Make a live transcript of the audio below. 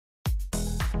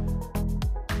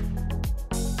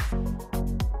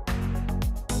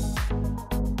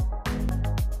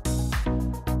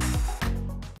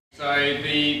So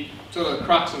the sort of the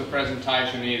crux of the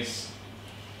presentation is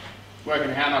working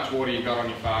out how much water you've got on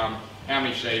your farm, how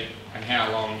many sheep and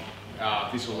how long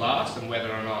this will last, and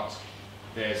whether or not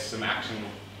there's some action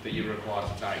that you're required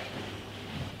to take.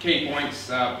 Key points,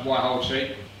 why hold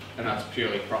sheep, and that's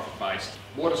purely profit based.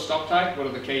 Water stock take, what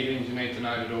are the key things you need to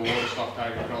know to do a water stock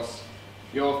take across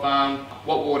your farm?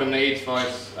 What water needs,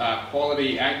 both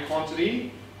quality and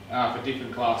quantity for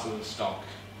different classes of stock.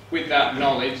 With that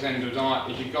knowledge, then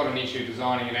design, if you've got an issue,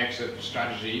 designing an exit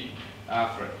strategy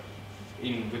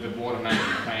with a water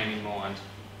management plan in mind.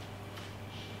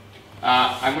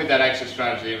 And with that exit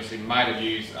strategy, obviously mated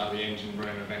ewes are the engine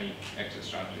room of any exit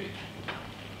strategy.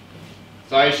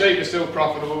 So sheep are still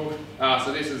profitable,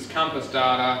 so this is Compass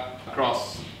data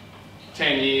across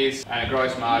 10 years and a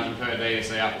gross margin per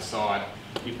DSE up the side.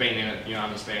 You've been in it, you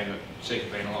understand that sheep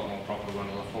have been a lot more profitable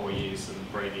in the 4 years than the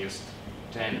previous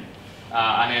 10.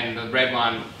 And then the red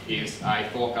one is a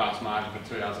forecast margin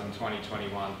for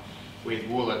 2020-21 with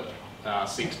wool at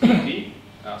 $6.50,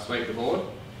 sweep the board,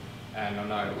 and I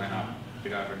know it went up a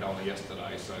bit over $1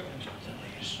 yesterday, so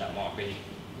that might be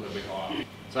a little bit higher.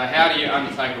 So how do you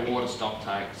undertake a water stock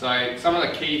take? So some of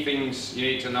the key things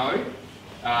you need to know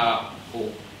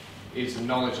is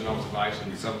knowledge and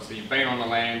observation. So obviously you've been on the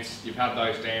lands, you've had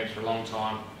those dams for a long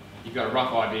time, you've got a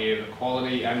rough idea of the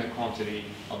quality and the quantity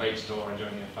of each storage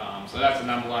on your farm. So that's the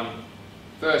number one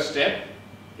first step,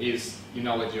 is your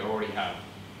knowledge you already have.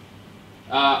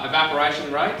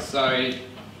 Evaporation rate, so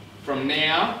from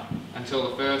now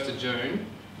until the 1st of June,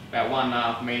 about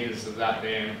 1.5 metres of that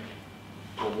dam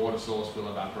or water source will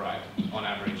evaporate on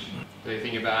average. So you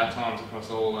think about times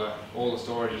across all the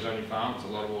storages on your farm, it's a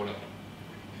lot of water.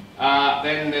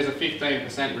 Then there's a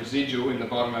 15% residual in the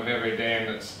bottom of every dam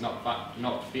that's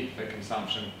not fit for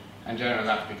consumption, and generally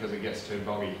that's because it gets too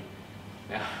boggy.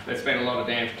 Now, there's been a lot of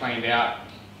dams cleaned out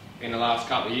in the last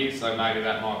couple of years, so maybe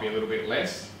that might be a little bit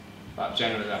less, but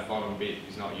generally that bottom bit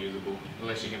is not usable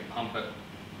unless you can pump it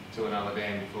to another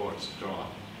dam before it's dry.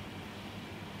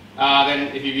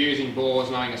 Then if you're using bores,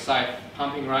 knowing the safe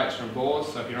pumping rates from bores,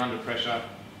 so if you're under pressure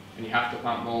and you have to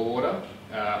pump more water,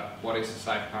 what is the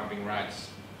safe pumping rates?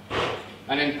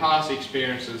 And then past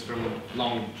experiences from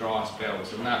long dry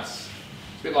spells, and that's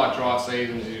a bit like dry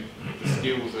seasons. The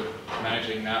skills of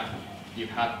managing that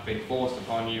been forced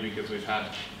upon you because we've had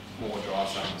more dry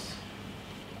summers.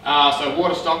 So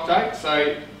water stock take,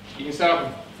 so you can set up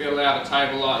and fill out a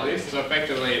table like this. So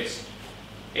effectively it's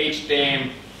each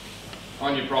dam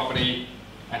on your property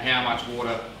and how much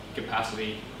water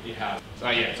capacity it has. So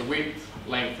yeah, it's a width,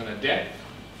 length and a depth,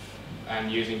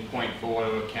 and using 0.4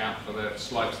 to account for the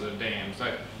slopes of the dam.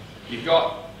 So you've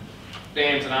got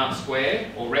dams that aren't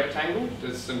square or rectangle.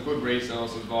 There's some good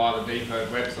resources via the Depot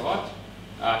website.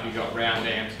 If you've got round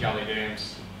dams, gully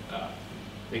dams,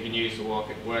 you can use to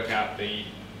work out the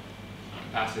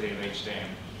capacity of each dam.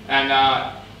 And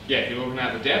yeah, if you're looking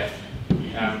at the depth,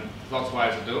 there's lots of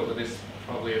ways to do it, but this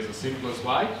probably is the simplest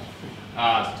way.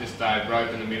 It's just a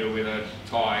rope in the middle with a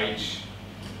tie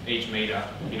each metre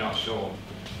if you're not sure.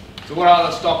 So what are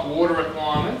the stock water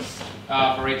requirements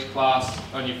for each class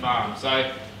on your farm?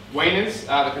 So weaners,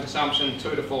 the consumption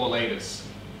 2 to 4 litres.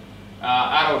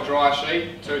 Adult dry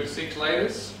sheep 2 to 6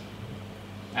 litres,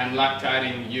 and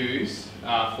lactating ewes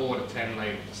 4 to 10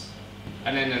 litres.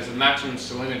 And then there's a maximum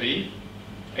salinity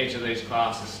each of these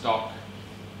classes stock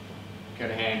can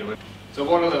handle it. So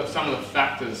what are some of the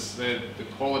factors, the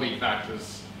quality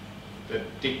factors that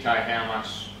dictate how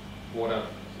much water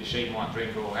your sheep might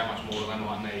drink or how much water they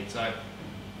might need? So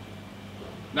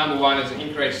number one is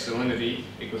increased salinity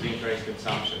equals increased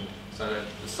consumption. So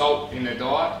the salt in their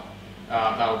diet,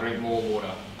 they'll drink more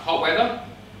water. Hot weather,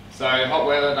 so hot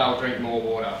weather they'll drink more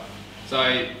water.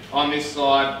 So on this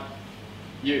slide,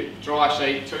 dry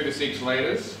sheep 2 to 6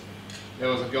 litres. There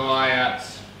was a guy at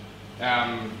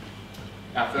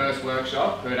our first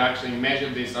workshop who had actually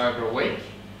measured this over a week,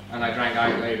 and they drank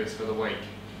 8 litres for the week.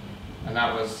 And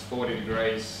that was 40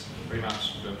 degrees pretty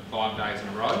much for 5 days in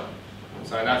a row.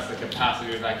 So that's the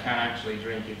capacity that they can actually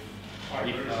drink if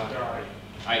 8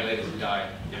 litres a day,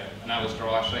 yeah. And that was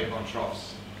dry sheep on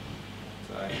troughs.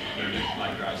 So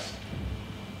late grace.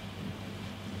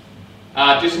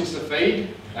 Distance to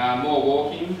feed, more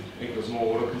walking equals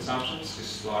more water consumption. It's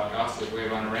just like us, if we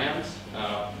run around,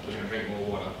 we're going to drink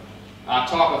more water.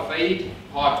 Type of feed,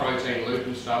 high protein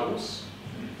lupin stubbles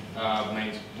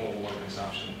means more water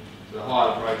consumption. So the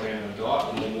higher the protein in the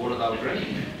diet, the more water they'll drink.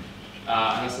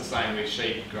 And it's the same with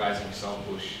sheep grazing salt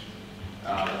bush. The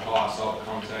higher salt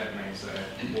content means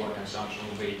that water consumption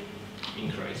will be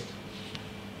increased.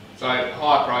 So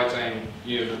high protein,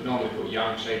 you normally put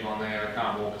young sheep on there, they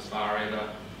can't walk as far either.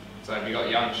 So if you've got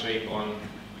young sheep on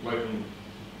gluten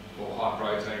or high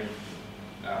protein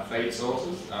feed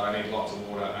sources. They need lots of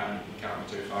water and can't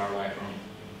be too far away from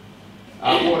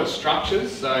them. Water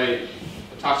structures, so I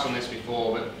touched on this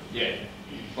before, but yeah,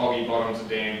 boggy bottoms of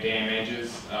dam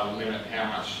edges limit how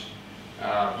much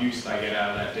use they get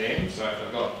out of that dam. So if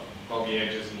they've got boggy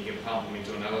edges and you can pump them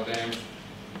into another dam,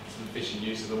 it's an efficient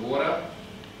use of the water.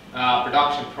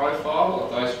 Production profile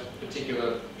of those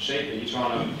particular sheep that you're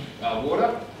trying to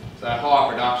water. So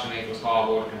higher production equals higher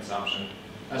water consumption.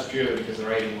 That's purely because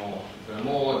they're eating more. So the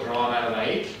more dry matter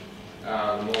they eat,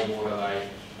 the more water they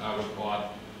require.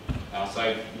 So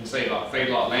you can see like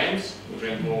feedlot lambs will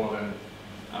drink more than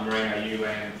a merino ewe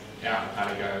lamb out in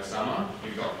paddock over summer. If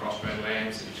you've got crossbred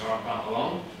lambs that you try and pump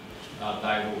along,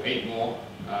 they will eat more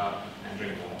and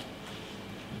drink more.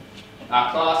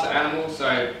 Class of animals,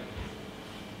 so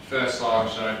first slide I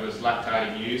showed was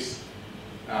lactating ewes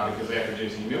because they're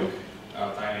producing milk,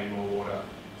 they need more water.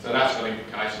 So that's got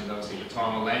implications obviously for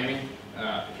time of lambing.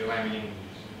 If you're lambing in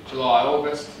July,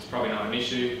 August, it's probably not an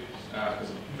issue because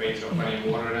the feed's got plenty of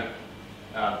water in it.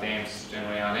 Dams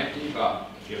generally aren't empty, but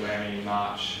if you're lambing in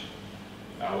March,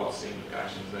 what's the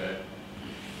implications there?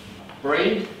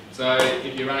 Breed, so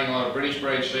if you're running a lot of British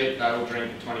breed sheep, they will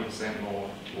drink 20% more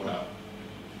water.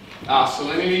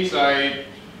 Salinity, so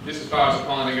this as far as the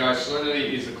quantity goes,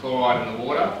 salinity is the chloride in the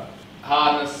water.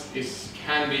 Hardness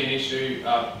can be an issue,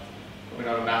 probably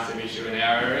not a massive issue in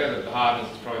our area, but the hardness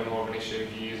is probably more of an issue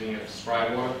if you're using it for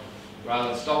spray water rather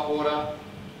than stock water.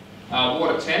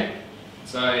 Water temp,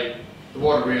 so the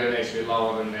water really needs to be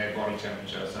lower than their body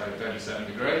temperature, so 37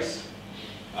 degrees.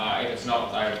 If it's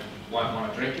not, they won't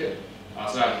want to drink it.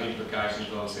 So that has implications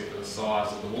obviously for the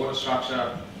size of the water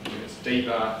structure. If it's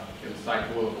deeper, it'll stay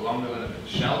cooler for longer than if it's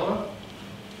shallower.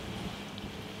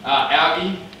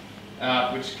 Algae,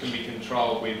 which can be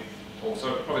controlled with,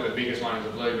 also probably the biggest one is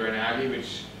the blue-green algae,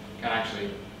 which can actually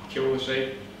kill the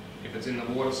sheep if it's in the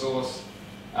water source.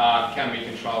 Can be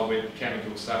controlled with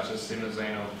chemicals such as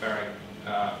simazine or ferric.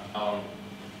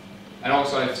 And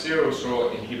also cereal straw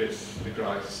inhibits the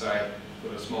growth, so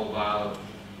put a small bale of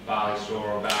barley straw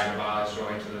or a bag of barley straw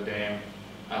into the dam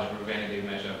as a preventative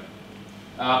measure.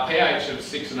 pH of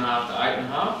 6.5 to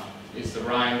 8.5 is the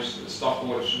range that the stock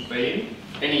water should be in.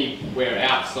 Anywhere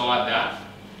outside that,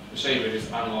 the sheep are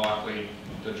just unlikely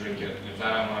to drink it. If they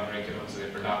don't want to drink it, obviously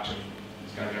their production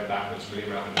is going to go backwards pretty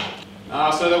rapidly.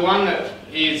 So the one that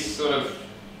is sort of,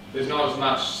 there's not as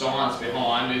much science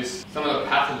behind, is some of the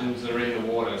pathogens that are in the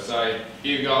water. So if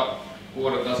you've got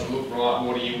water that doesn't look right,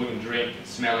 water you wouldn't drink,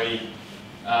 it's smelly,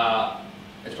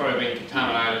 it's probably been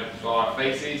contaminated by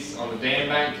feces on the dam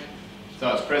bank. So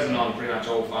it's present on pretty much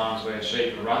all farms where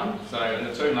sheep are run. So and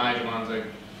the two major ones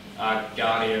are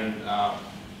Guardian,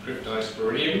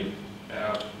 Cryptosporidium.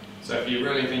 So if you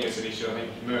really think it's an issue, I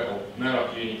think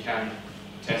Murdoch Uni can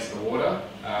test the water,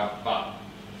 but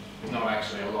there's not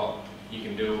actually a lot you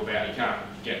can do about it. You can't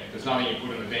get, there's nothing you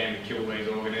put in the dam to kill these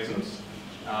organisms,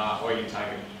 or you can take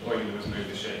it, all you can do is move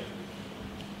the sheep.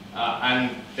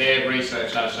 And their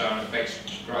research has shown it affects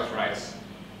growth rates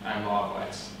and live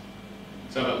weights.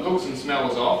 So if it looks and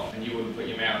smells off and you wouldn't put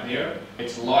your mouth near it,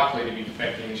 it's likely to be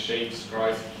affecting the sheep's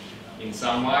growth in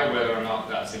some way. Whether or not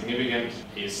that's significant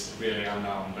is really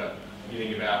unknown, but you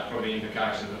think about probably the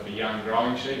implications of a young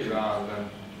growing sheep rather than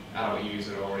adult ewes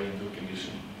that are already in good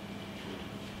condition.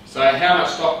 So how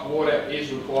much stock water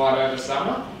is required over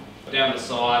summer? Down the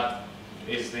side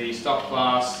is the stock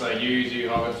class, so ewes, ewe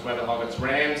hoggets, wether hoggets,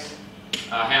 rams,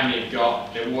 how many you've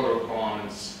got, their water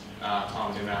requirements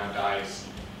times the amount of days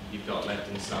you've got left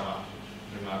in summer.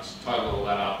 Pretty much total all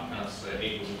that up and it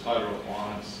equals the total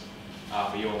requirements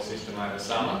for your system over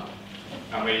summer.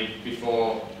 And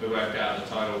before we worked out the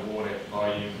total water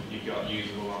volume you've got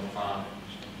usable on the farm.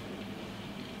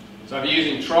 So if you're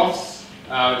using troughs,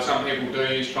 some people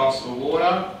do use troughs for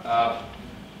water.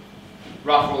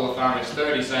 Rough rule of thumb is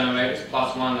 30 centimetres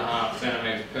plus 1.5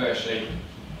 centimetres per sheep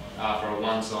for a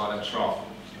one-sided trough.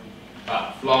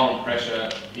 But flow and pressure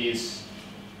is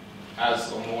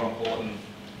as or more important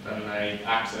than the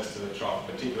access to the trough,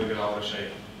 particularly with older sheep.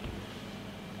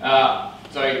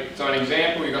 So an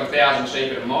example, you've got 1,000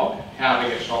 sheep at a mob. How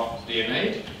big a trough do you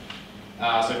need?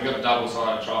 So if you've got a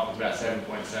double-sided trough, it's about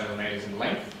 7.7 metres in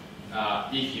length.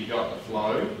 If you've got the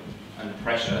flow and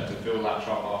pressure to fill that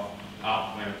trough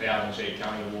up when 1,000 sheep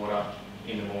come into water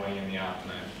in the morning and the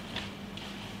afternoon.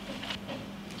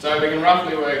 So we can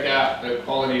roughly work out the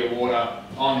quality of water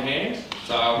on hand.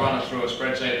 So I'll run it through a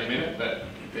spreadsheet in a minute, but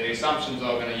the assumptions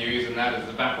I'm going to use in that is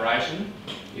evaporation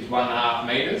is 1.5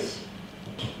 metres,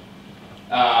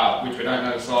 which we don't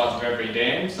know the size of every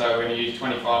dam. So when you use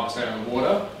 25% of the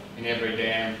water in every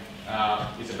dam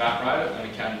is evaporated,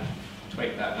 and we can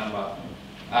tweak that number.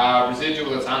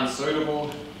 Residual that's unsuitable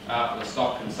for the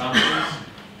stock consumptions,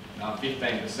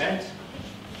 15%.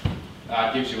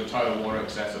 Gives you a total water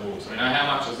accessible. So we know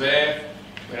how much is there,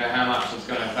 we know how much is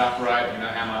going to evaporate, we know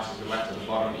how much is left at the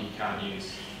bottom that you can't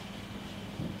use.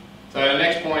 So the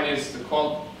next point is the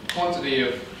quantity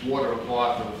of water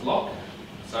required for the flock.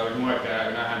 So we can work out,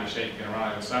 we know how many sheep are going to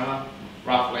run over summer,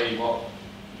 roughly what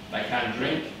they can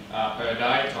drink per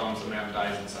day times the amount of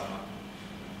days in summer.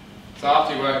 So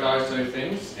after you work those two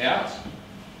things out,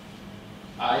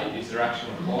 A, is there action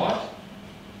required?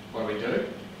 What do we do?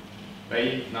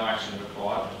 B, no action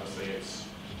required, obviously it's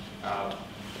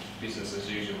business as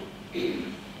usual.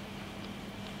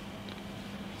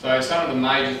 So some of the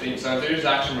major things, so if there is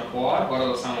action required, what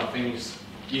are some of the things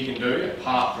you can do,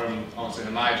 apart from, obviously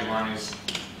the major one is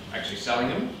actually selling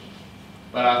them,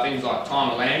 but things like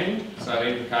time of lambing, so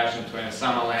the implication between a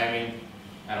summer lambing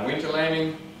and a winter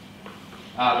lambing,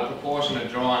 the proportion of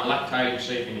dry and lactating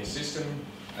sheep in your system,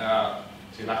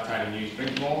 so lactating ewes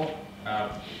drink more,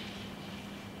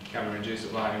 can reduce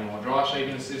it by having more dry sheep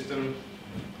in the system.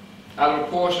 The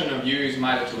proportion of ewes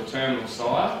mated to a terminal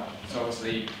sire, so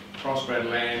obviously crossbred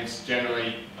lambs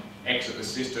generally exit the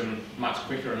system much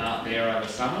quicker and aren't there over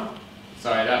summer, so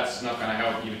that's not going to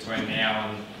help you between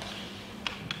now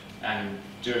and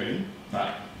June,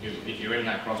 but if you're in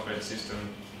that crossbred system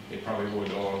it probably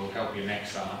would, or it will help you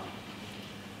next summer.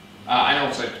 And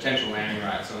also potential lambing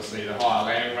rates, obviously the higher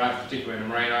lambing rate, particularly in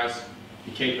the merinos,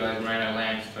 you keep those merino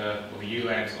lambs or the ewe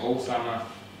lambs all summer,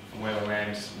 and whether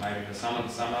lambs maybe for summer to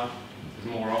summer,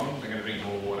 there's more of them, they're going to drink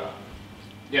more water.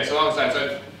 Yeah, so like I say,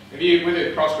 so if you, with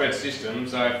a crossbred system,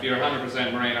 so if you're 100%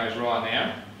 merinos right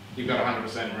now, you've got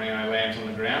 100% merino lambs on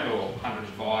the ground, or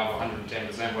 105 or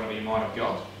 110%, whatever you might have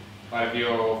got. But if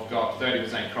you've got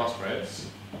 30% crossbreds,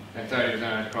 then 30% of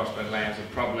the crossbred lambs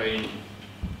are probably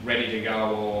ready to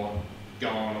go or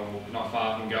gone or not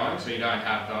far from going, so you don't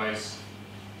have those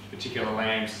particular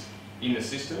lambs in the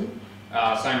system.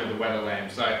 Same with the weather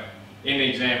lambs. So in the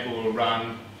example we'll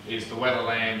run is the weather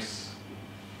lambs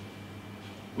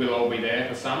will all be there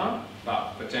for summer,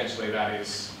 but potentially that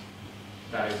is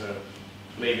a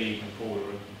lever you can pull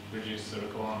to reduce the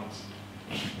requirements.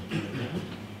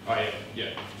 Oh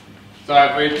yeah. So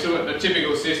if we took the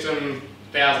typical system,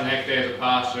 1,000 hectares of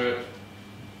pasture,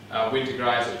 winter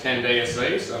graze at 10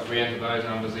 DSC, so if we enter those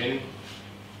numbers in,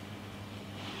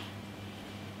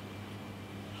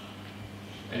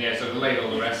 and yeah, so we leave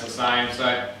all the rest the same.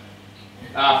 So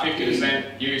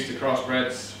 50% used to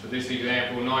crossbreds for this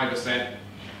example, 90%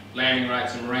 lambing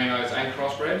rates in merinos and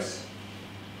crossbreds.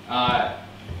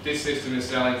 This system is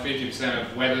selling 50% of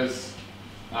wethers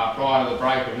prior to the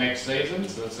break of next season,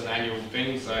 so it's an annual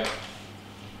thing. So,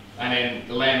 and then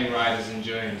the lambing rate is in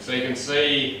June. So you can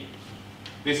see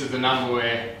this is the number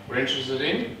we're interested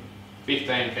in,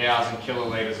 15,000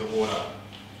 kilolitres of water.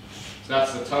 So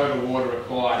that's the total water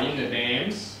required in the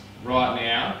dams right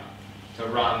now to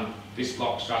run this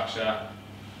flock structure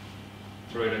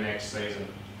through to next season,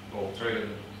 or through to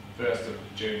the 1st of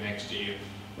June next year,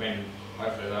 when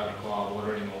hopefully they don't require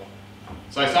water anymore.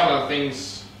 So some of the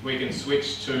things we can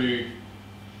switch to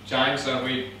change, so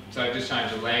just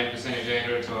change the land percentage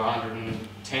area to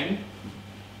 110.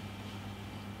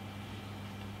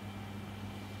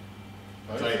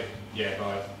 Both? So, yeah,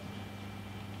 both.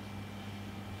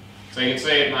 So you can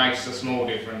see it makes a small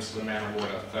difference to the amount of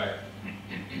water. So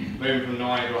moving from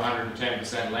 90 to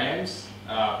 110% lambs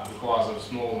requires a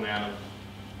small amount of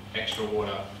extra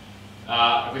water.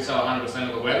 If we sell 100%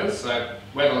 of the wethers, so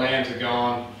wether lambs are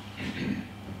gone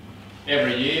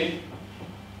every year.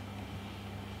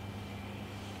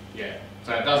 Yeah,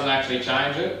 so it doesn't actually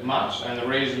change it much, and the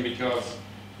reason because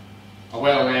a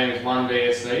wether lamb is 1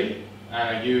 DSC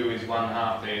and a ewe is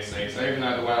 1.5 DSC. So even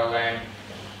though the wether lamb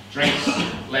drinks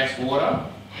less water,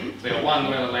 so one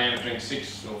wether lamb drinks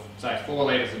 4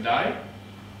 litres a day,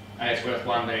 and it's worth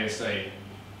 1 DSC.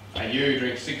 A ewe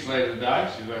drinks 6 litres a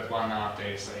day, she's worth 1.5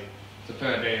 DSC. So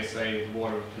per DSC, the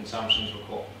water consumption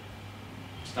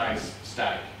stays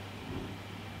static.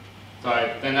 So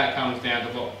then that comes down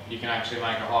to what you can actually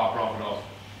make a higher profit off.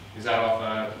 Is that off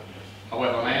a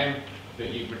wether lamb that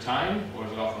you retain, or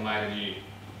is it off a mated ewe?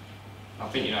 I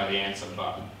think you know the answer,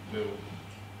 but we'll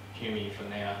humour you for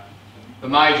now. The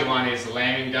major one is the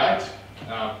lambing date.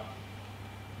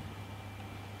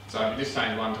 So just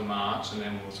change 1 to March, and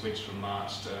then we'll switch from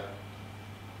March to.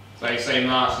 So you see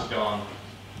March is gone.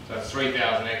 So it's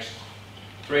 3,000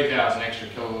 extra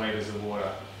kilolitres of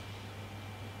water.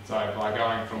 So by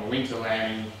going from a winter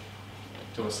lambing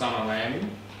to a summer lambing,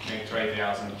 you need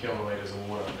 3,000 kilolitres of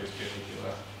water for this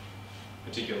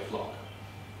particular flock.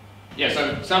 Yeah,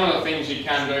 so some of the things you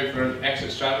can do for an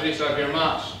exit strategy. So if you're a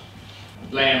March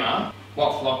lammer,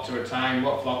 what flock to retain,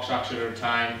 what flock structure to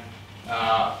retain,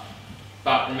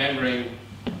 but remembering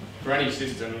for any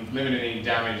system, limiting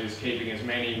damage is keeping as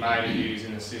many mated ewes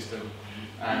in the system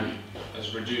and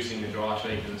as reducing the dry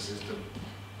sheep in the system.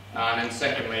 And then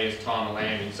secondly is time of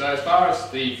lambing. So as far as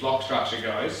the flock structure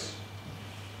goes,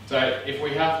 so if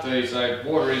we have to, so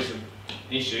water is an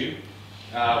issue,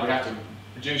 we have to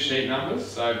reduce sheep numbers,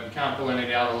 so you can't pull any of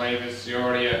the other levers. You're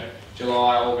already a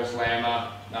July, August lammer,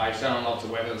 you're selling lots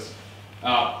of weathers.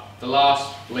 The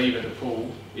last lever to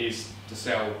pull is to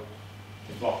sell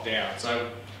the flock down. So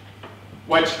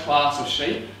which class of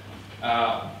sheep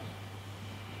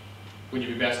would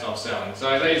you be best off selling?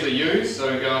 So these are ewes,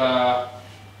 so we've got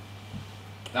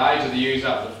the age of the ewes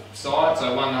up the side,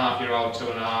 so 1.5-year-old,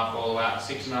 2.5, all the way up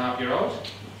to 6.5-year-old.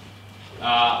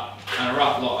 And a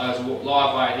rough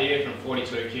live weight here from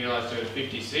 42 kilos to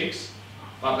 56.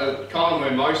 But the column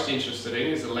we're most interested in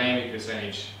is the lambing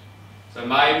percentage. So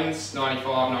maidens,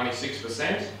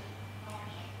 95-96%.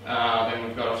 Then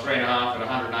we've got a 3.5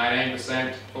 at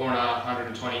 118%, 4.5,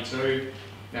 122.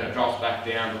 Then it drops back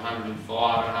down to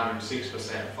 105 and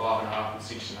 106%, 5.5 and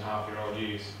 6.5-year-old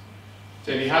ewes.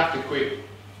 So if you have to quit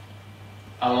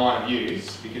a line of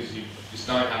ewes because you just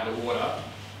don't have the water,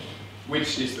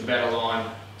 which is the better line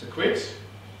to quit?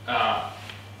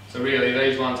 So really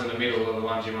these ones in the middle are the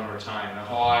ones you want to retain. The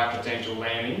higher potential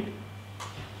lambing,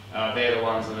 they're the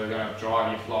ones that are going to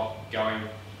drive your flock going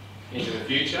into the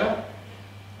future.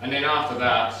 And then after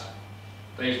that,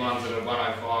 these ones that are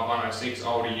 105, 106,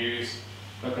 older ewes,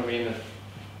 not going to be in the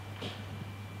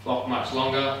flock much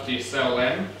longer. Do you sell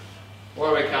them? Or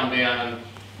do we come down and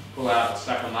pull out a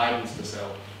stack of maidens to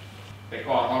sell? They're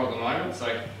quite hot at the moment,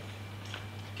 so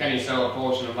can you sell a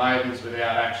portion of maidens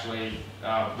without actually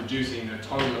reducing the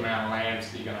total amount of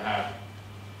lambs that you're going to have?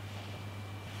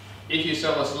 If you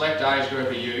sell a select age group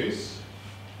of ewes,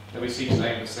 there'll be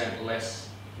 16% less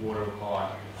water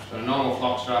required. So a normal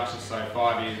flock structure, so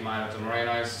 5 years mated to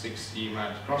merinos, 6 years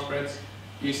mated to crossbreds.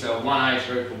 You sell one age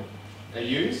group of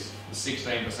ewes,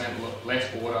 16%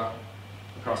 less water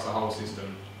across the whole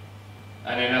system.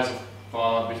 And then as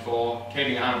I before,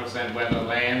 keeping 100% weather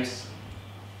lambs,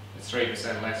 it's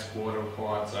 3% less water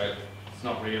required, so it's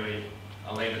not really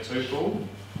a lever to pull.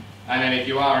 And then if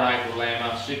you are an April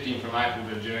lammer, shifting from April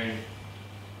to June,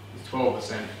 it's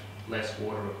 12% less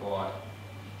water required.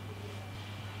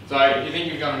 So if you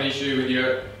think you've got an issue with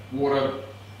your water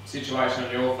situation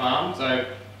on your farm, so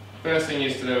first thing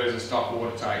is to do is a stop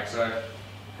water take. So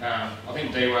I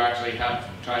think DWA actually have,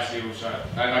 Tracy will show,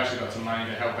 they've actually got some money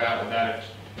to help out with that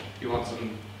if you want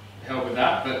some help with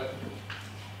that. But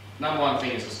number one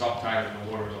thing is to stop taking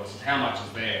the water resources. How much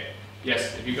is there?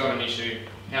 Yes, if you've got an issue,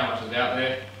 how much is out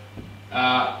there?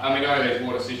 And we know these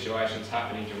water situations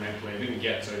happen incrementally. We didn't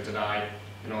get to today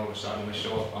and all of a sudden we're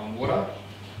short on water.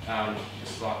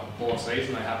 It's like a poor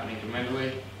season, they happen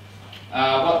incrementally.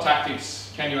 What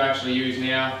tactics can you actually use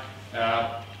now?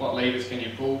 What levers can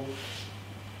you pull?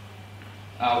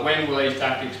 When will these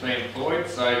tactics be employed?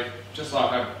 So just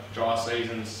like our dry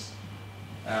seasons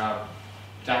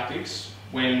tactics,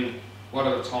 what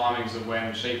are the timings of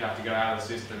when sheep have to go out of the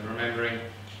system? Remembering,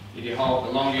 if you hold,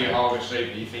 the longer you hold a sheep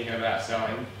that you're thinking about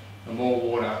selling, the more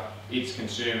water it's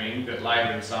consuming, but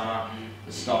later in summer,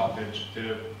 the stock,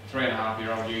 the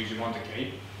 3.5-year-old ewes you want to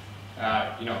keep,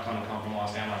 you're not going to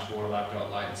compromise how much water they've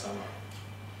got late in summer.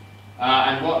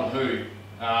 And what and who?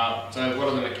 So what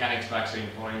are the mechanics of actually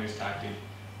employing this tactic?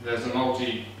 There's a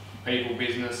multi-people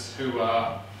business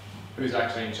who's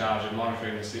actually in charge of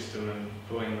monitoring the system and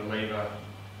pulling the lever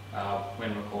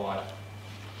when required.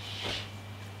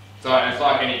 So it's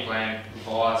like any plan,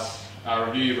 revise,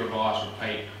 review, revise,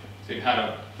 repeat. So you've had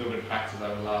a little bit of practice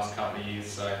over the last couple of years,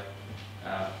 so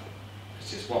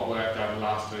it's just what worked over the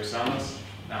last 2 summers.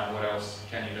 What else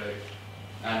can you do?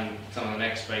 And some of the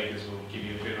next speakers will give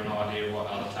you a bit of an idea of what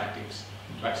other tactics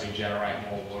to actually generate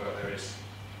more water there is.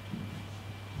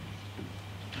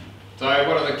 So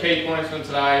what are the key points from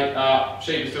today?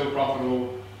 Sheep is still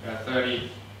profitable, $32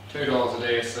 a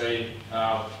DSC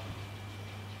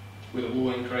with a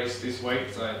wool increase this week,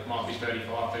 so it might be $35,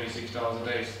 $36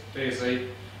 a DSC.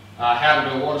 How to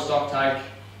do a water stock take.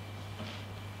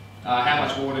 How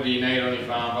much water do you need on your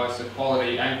farm, both the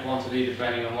quality and quantity,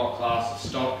 depending on what class of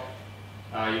stock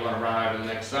you want to run over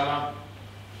the next summer.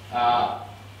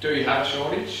 Do you have a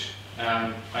shortage?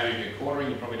 Maybe if you're quartering,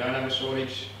 you probably don't have a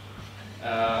shortage.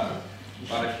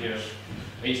 But if you're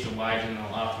east of Wagon or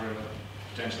Arthur River,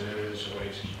 potentially there is a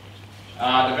shortage.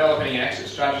 Developing an exit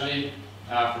strategy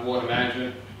for water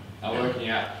management. Working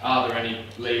out, are there any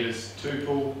levers to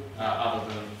pull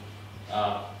other than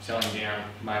selling down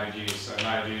motor dues. So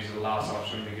motor dues are the last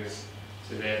option because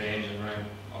they're the engine room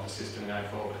of the system going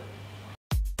forward.